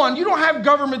 No one, you don't have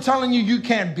government telling you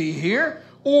can't be here,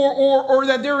 or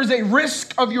that there is a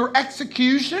risk of your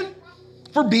execution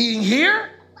for being here.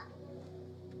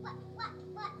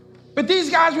 But these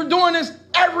guys were doing this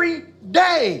every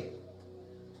day.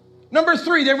 Number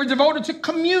three, they were devoted to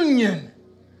communion,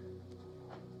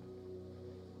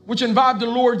 which involved the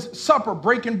Lord's Supper,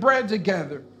 breaking bread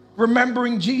together,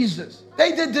 remembering Jesus.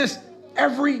 They did this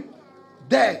every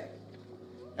day.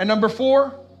 And number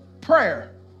four,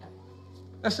 prayer.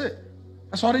 That's it.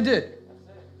 That's all they did.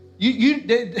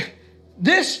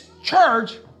 This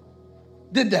church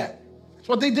did that. That's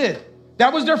what they did.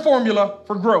 That was their formula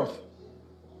for growth.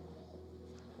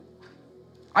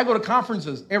 I go to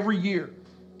conferences every year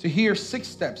to hear 6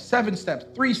 steps, 7 steps,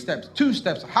 3 steps, 2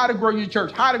 steps, how to grow your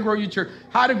church, how to grow your church,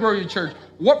 how to grow your church,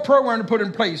 what program to put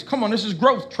in place. Come on, this is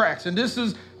growth tracks, and this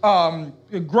is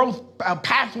growth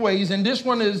pathways, and this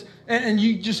one is, and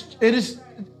it is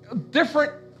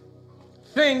different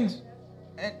things,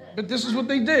 but this is what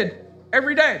they did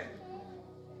every day.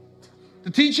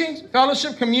 The teachings,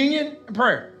 fellowship, communion, and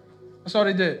prayer. That's all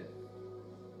they did.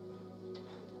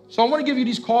 So I want to give you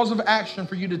these calls of action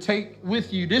for you to take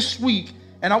with you this week,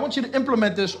 and I want you to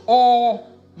implement this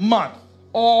all month.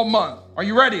 All month. Are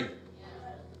you ready?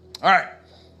 All right.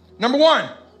 Number one.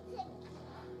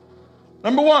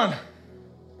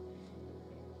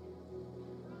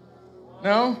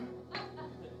 No?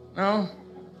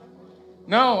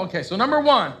 Okay, so number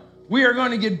one, we are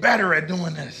going to get better at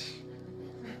doing this.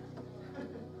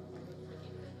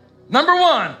 Number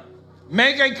one,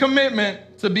 make a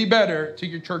commitment to be better to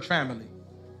your church family.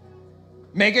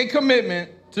 Make a commitment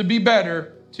to be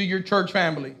better to your church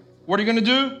family. What are you going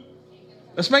to do?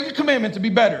 Let's make a commitment to be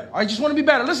better. I just want to be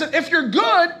better. Listen, if you're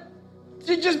good,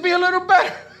 you just be a little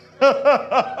better.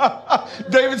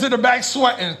 David's in the back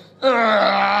sweating.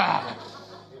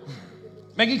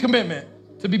 Make a commitment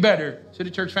to be better to the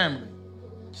church family.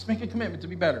 Just make a commitment to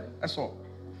be better. That's all.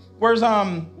 Where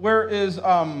is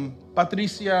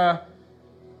Patricia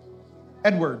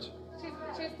Edwards?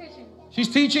 She's teaching. She's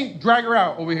teaching. Drag her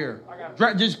out over here.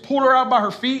 Just pull her out by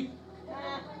her feet.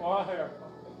 Oh, here.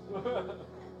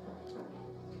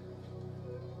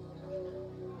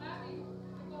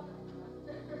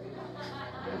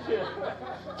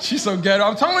 She's so ghetto.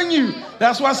 I'm telling you.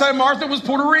 That's why I said Martha was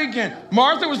Puerto Rican.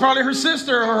 Martha was probably her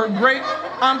sister or her great.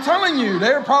 I'm telling you,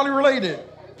 they're probably related.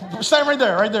 Stand right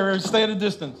there. Stay at a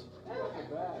distance.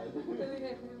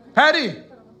 Patty,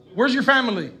 where's your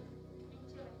family?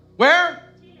 Where?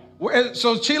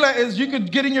 So Chile is, you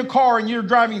could get in your car and you're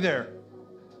driving there.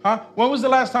 Huh? When was the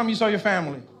last time you saw your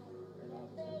family?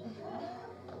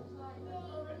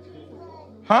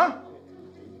 Huh?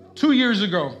 2 years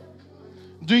ago.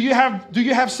 Do you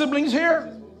have siblings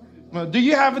here? Do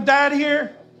you have a dad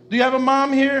here? Do you have a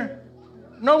mom here?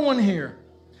 No one here.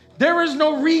 There is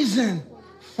no reason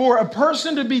for a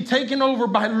person to be taken over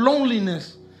by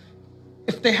loneliness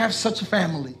if they have such a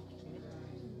family.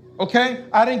 Okay?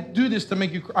 I didn't do this to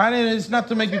make you cry. It's not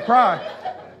to make you cry.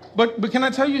 But can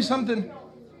I tell you something?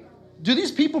 Do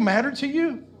these people matter to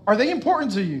you? Are they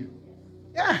important to you?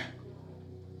 Yeah.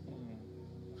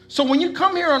 So when you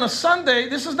come here on a Sunday,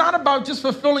 this is not about just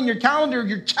fulfilling your calendar,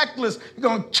 your checklist. You're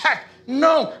going to check.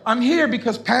 No, I'm here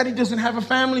because Patty doesn't have a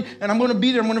family, and I'm going to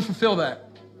be there. I'm going to fulfill that.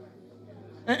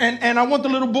 And I want the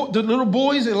little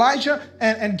boys, Elijah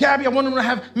and Gabby, I want them to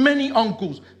have many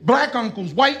uncles. Black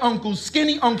uncles, white uncles,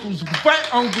 skinny uncles, fat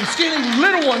uncles, skinny,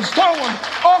 little ones, tall ones,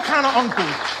 all kind of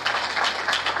uncles.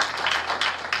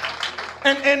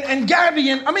 And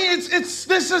Gabby,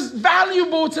 this is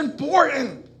valuable, it's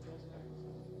important.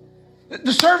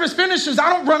 The service finishes, I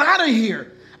don't run out of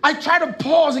here. I try to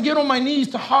pause and get on my knees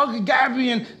to hug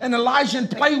Gabby and Elijah and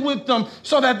play with them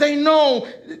so that they know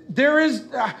there is,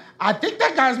 I think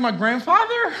that guy's my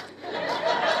grandfather.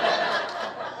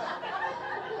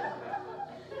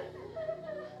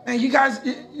 And you guys,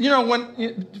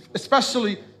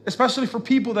 especially for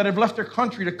people that have left their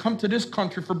country to come to this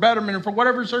country for betterment or for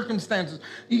whatever circumstances,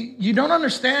 you don't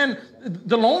understand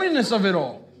the loneliness of it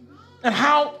all and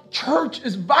how church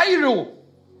is vital.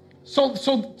 So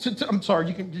I'm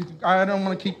sorry, I don't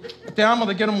want to keep, te amo,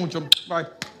 te quiero mucho. Bye.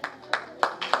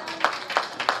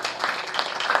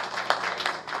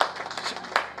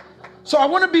 So I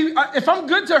want to be, if I'm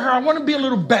good to her, I want to be a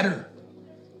little better.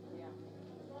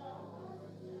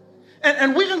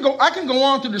 And I can go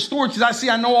on through the stories because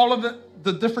I know all of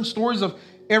the different stories of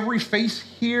every face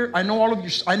here. I know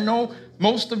I know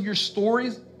most of your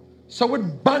stories. So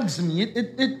it bugs me.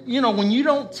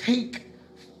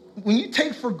 When you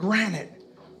take for granted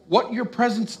what your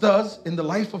presence does in the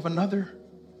life of another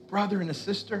brother and a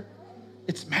sister,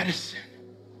 it's medicine.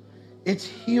 It's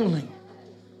healing.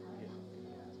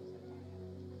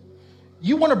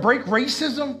 You want to break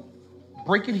racism?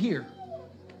 Break it here.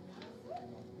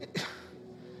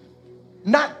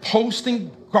 Not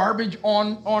posting garbage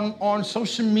on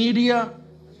social media.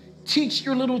 Teach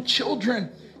your little children.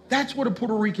 That's what a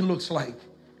Puerto Rican looks like.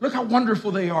 Look how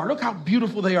wonderful they are. Look how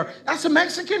beautiful they are. That's a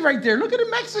Mexican right there. Look at a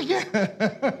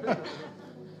Mexican.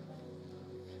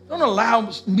 Don't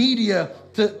allow media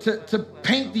to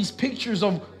paint these pictures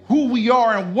of who we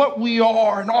are and what we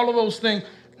are and all of those things.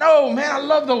 No, man, I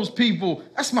love those people.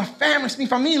 That's my family. It's mi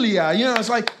familia. It's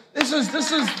like, this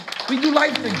is, we do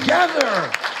life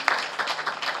together.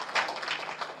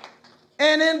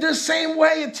 And in the same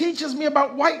way, it teaches me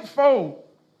about white folk.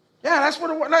 Yeah, that's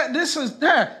what this is.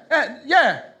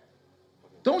 Yeah.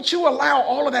 Don't you allow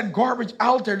all of that garbage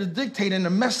out there to dictate and to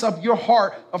mess up your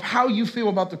heart of how you feel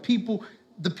about the people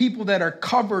that are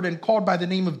covered and called by the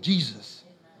name of Jesus.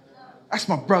 That's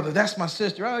my brother. That's my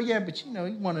sister. Oh, yeah, but you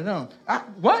one of them.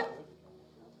 What?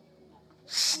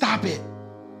 Stop it.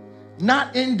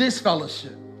 Not in this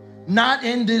fellowship. Not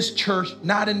in this church.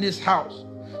 Not in this house.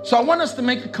 So I want us to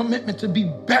make a commitment to be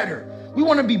better. We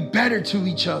want to be better to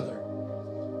each other.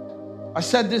 I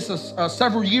said this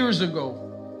several years ago.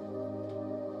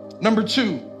 Number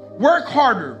 2, work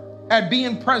harder at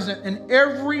being present in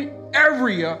every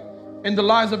area in the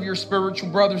lives of your spiritual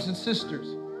brothers and sisters.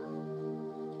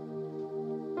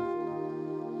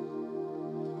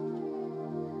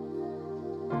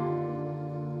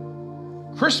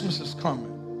 Christmas is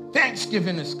coming.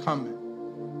 Thanksgiving is coming.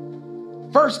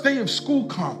 First day of school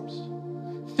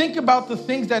comes. Think about the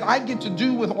things that I get to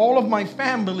do with all of my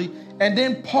family, and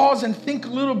then pause and think a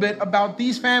little bit about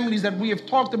these families that we have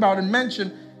talked about and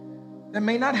mentioned that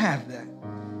may not have that.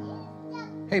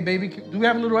 Hey, baby, do we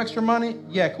have a little extra money?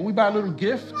 Yeah. Can we buy a little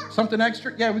gift? Something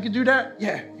extra? Yeah, we could do that?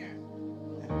 Yeah.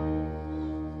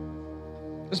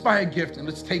 Let's buy a gift and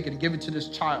let's take it and give it to this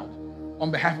child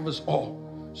on behalf of us all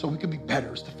so we could be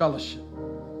better. It's the fellowship.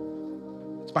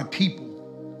 It's my people.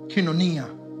 Koinonia.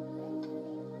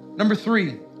 Number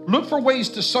 3, look for ways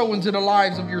to sow into the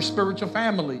lives of your spiritual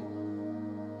family.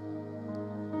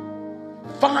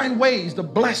 Find ways to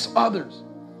bless others,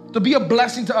 to be a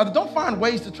blessing to others. Don't find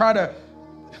ways to try to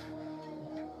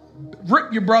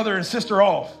rip your brother and sister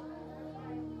off.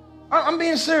 I'm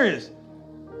being serious.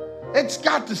 It's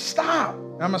got to stop.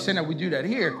 I'm not saying that we do that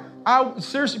here.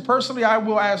 Seriously, personally, I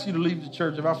will ask you to leave the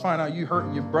church if I find out you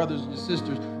hurting your brothers and your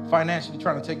sisters financially,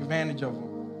 trying to take advantage of them.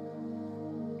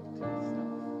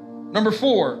 Number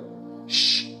 4,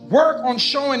 work on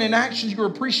showing in actions your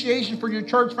appreciation for your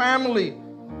church family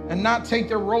and not take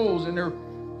their roles and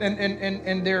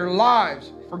their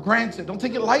lives for granted. Don't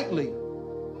take it lightly.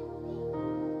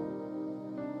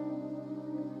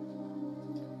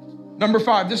 Number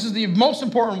 5, this is the most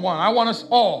important one. I want us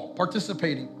all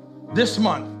participating this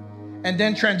month and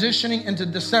then transitioning into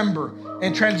December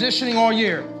and transitioning all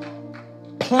year.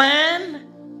 Plan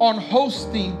on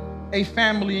hosting a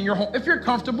family in your home. If you're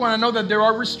comfortable, and I know that there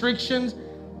are restrictions,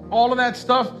 all of that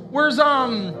stuff. Where's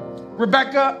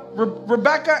Rebecca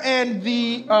and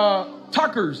the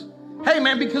Tuckers? Hey,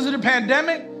 man, because of the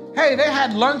pandemic, hey, they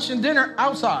had lunch and dinner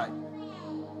outside.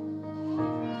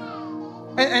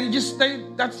 And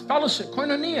that's fellowship,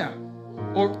 koinonia,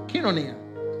 or koinonia.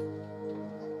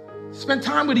 Spend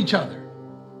time with each other.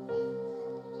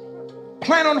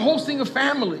 Plan on hosting a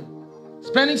family,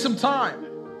 spending some time.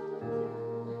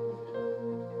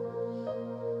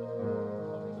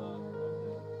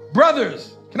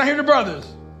 Brothers, can I hear the brothers?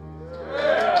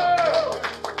 Yeah.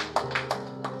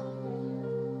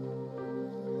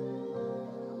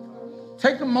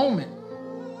 Take a moment.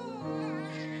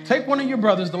 Take one of your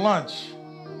brothers to lunch.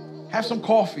 Have some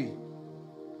coffee.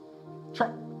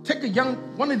 Take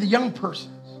one of the young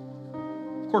persons.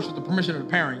 Of course, with the permission of the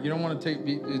parent. You don't want to take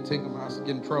them out and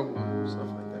get in trouble and stuff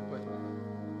like that. But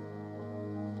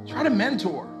try to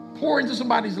mentor. Pour into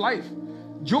somebody's life.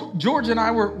 George and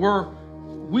I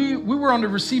we were on the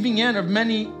receiving end of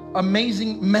many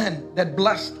amazing men that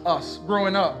blessed us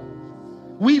growing up.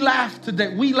 We laugh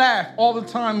today. We laugh all the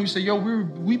time. We say,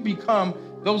 we become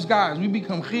those guys. We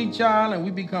become Richard and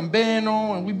we become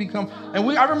Beno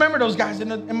and I remember those guys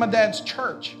in my dad's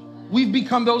church. We've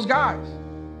become those guys.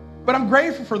 But I'm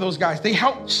grateful for those guys. They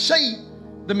helped shape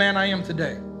the man I am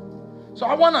today. So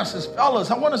I want us as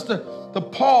fellas, I want us to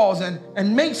pause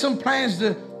and make some plans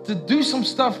to do some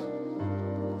stuff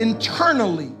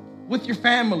internally with your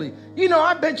family. You know,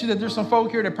 I bet you that there's some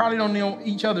folk here that probably don't know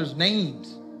each other's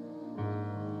names.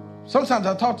 Sometimes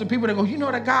I talk to people that go, you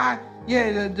know that guy?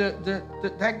 Yeah,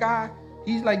 that guy,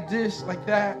 he's like this, like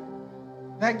that.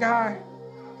 That guy.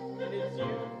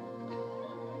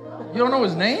 You don't know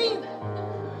his name?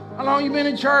 How long you been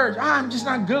in church? I'm just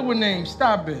not good with names.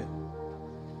 Stop it.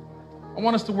 I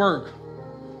want us to work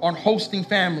on hosting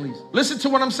families. Listen to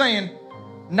what I'm saying,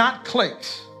 not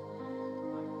cliques.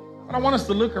 But I want us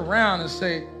to look around and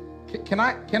say, can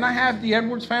I have the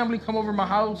Edwards family come over my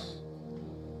house?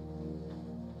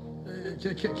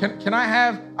 Can I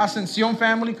have Ascension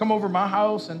family come over my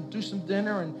house and do some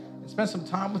dinner and spend some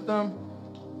time with them?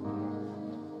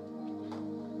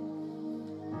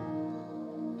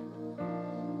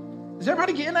 Is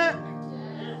everybody getting that?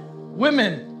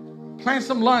 Women, plan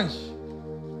some lunch.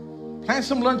 Plan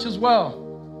some lunch as well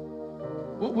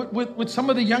with some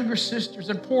of the younger sisters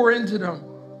and pour into them.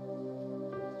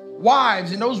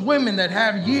 Wives and those women that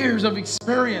have years of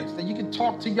experience that you can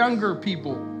talk to younger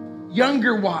people,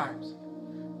 younger wives.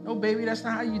 No, baby, that's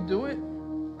not how you do it.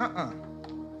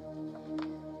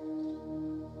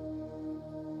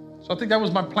 So I think that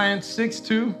was my plan 6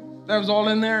 too. That was all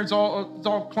in there. It's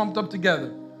all clumped up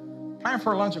together. Plan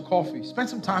for a lunch or coffee. Spend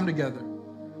some time together.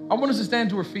 I want us to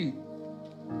stand to our feet.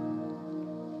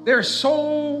 There's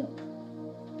so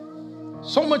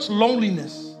much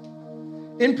loneliness,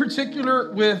 in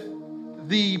particular with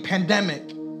the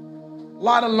pandemic. A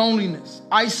lot of loneliness,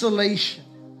 isolation,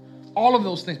 all of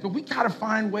those things. But we got to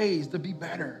find ways to be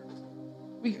better.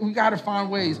 We got to find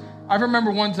ways. I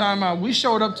remember one time we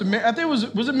showed up to, I think was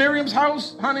it Miriam's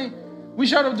house, honey? We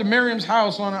showed up to Miriam's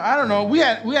house on, I don't know, we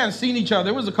hadn't seen each other.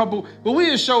 It was a couple, but we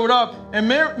just showed up and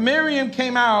Miriam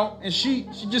came out and she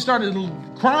just started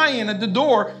crying at the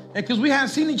door because we hadn't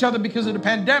seen each other because of the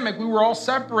pandemic. We were all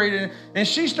separated and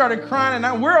she started crying and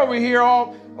now we're over here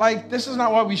all like, this is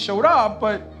not why we showed up,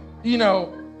 but you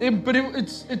know,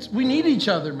 it's we need each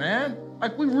other, man.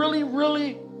 Like we really,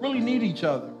 really, really need each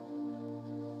other.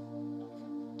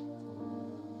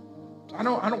 I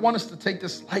don't want us to take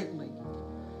this lightly.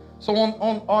 So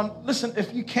listen,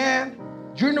 if you can,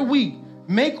 during the week,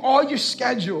 make all your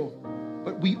schedule,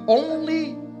 but we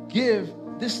only give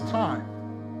this time,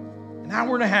 an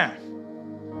hour and a half.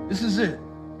 This is it.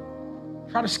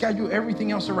 Try to schedule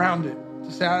everything else around it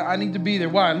to say, I need to be there.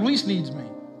 Why? Luis needs me.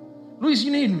 Luis,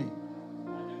 you need me.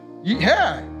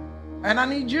 Yeah, and I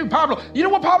need you. Pablo, you know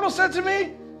what Pablo said to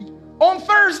me? On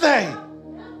Thursday,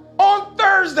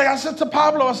 I said to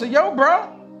Pablo, I said, yo,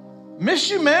 bro, miss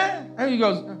you, man. And he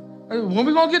goes, when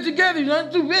we gonna get together? You're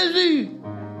not too busy.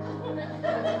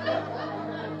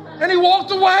 And he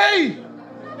walked away.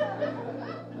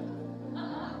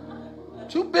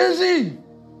 Too busy.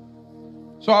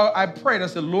 So I prayed. I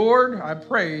said, Lord, I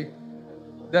pray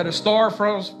that a star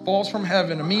falls from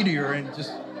heaven, a meteor, and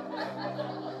just.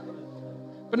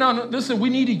 But no, listen, we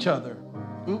need each other.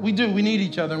 We do. We need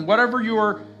each other. And whatever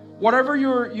your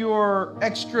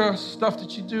extra stuff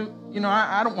that you do, you know,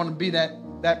 I don't want to be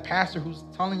that pastor who's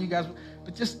telling you guys,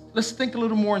 but just let's think a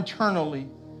little more internally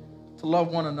to love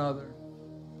one another.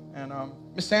 And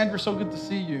Miss Sandra, so good to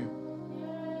see you.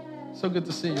 So good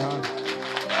to see you, huh?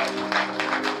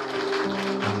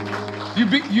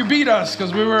 You beat us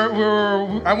because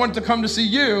I wanted to come to see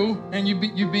you, and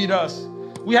you beat us.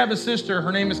 We have a sister.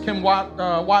 Her name is Kim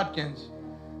Watkins.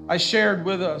 I shared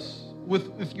with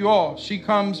you all. She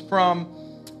comes from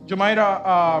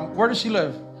Jamaica. Where does she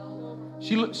live?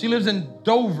 She lives in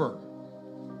Dover.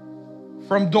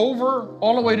 From Dover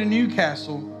all the way to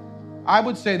Newcastle, I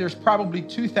would say there's probably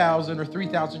 2,000 or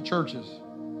 3,000 churches.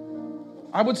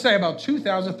 I would say about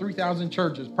 2,000, 3,000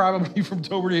 churches, probably from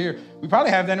Dover to here. We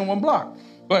probably have that in one block.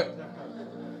 But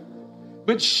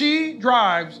she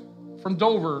drives from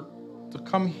Dover to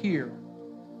come here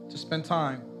to spend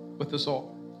time with us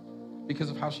all because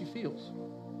of how she feels.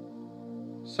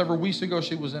 Several weeks ago,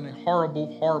 she was in a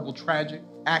horrible, horrible, tragic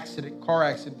car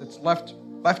accident that's left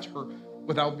her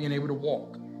without being able to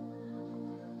walk.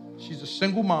 She's a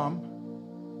single mom,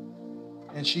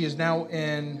 and she is now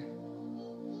in,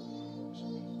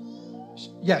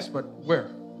 yes, but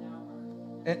where?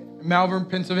 In Malvern,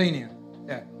 Pennsylvania.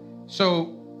 Yeah.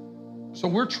 So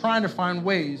we're trying to find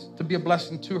ways to be a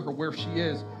blessing to her where she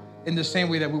is in the same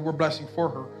way that we were a blessing for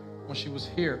her when she was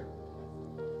here.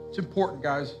 It's important,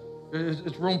 guys.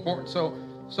 It's real important. So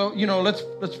you know,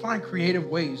 let's find creative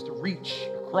ways to reach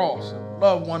across and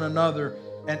love one another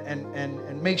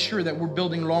and make sure that we're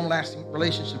building long-lasting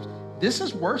relationships This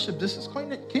is worship. This is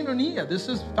koinonia. This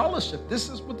is fellowship. This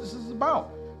is what this is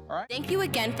about. All right. Thank you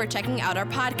again for checking out our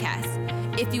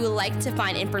podcast. If you would like to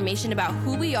find information about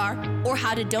who we are or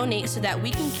how to donate so that we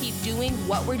can keep doing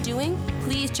what we're doing,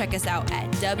 please check us out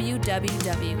at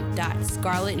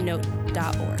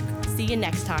www.scarletnote.org. See you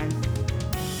next time.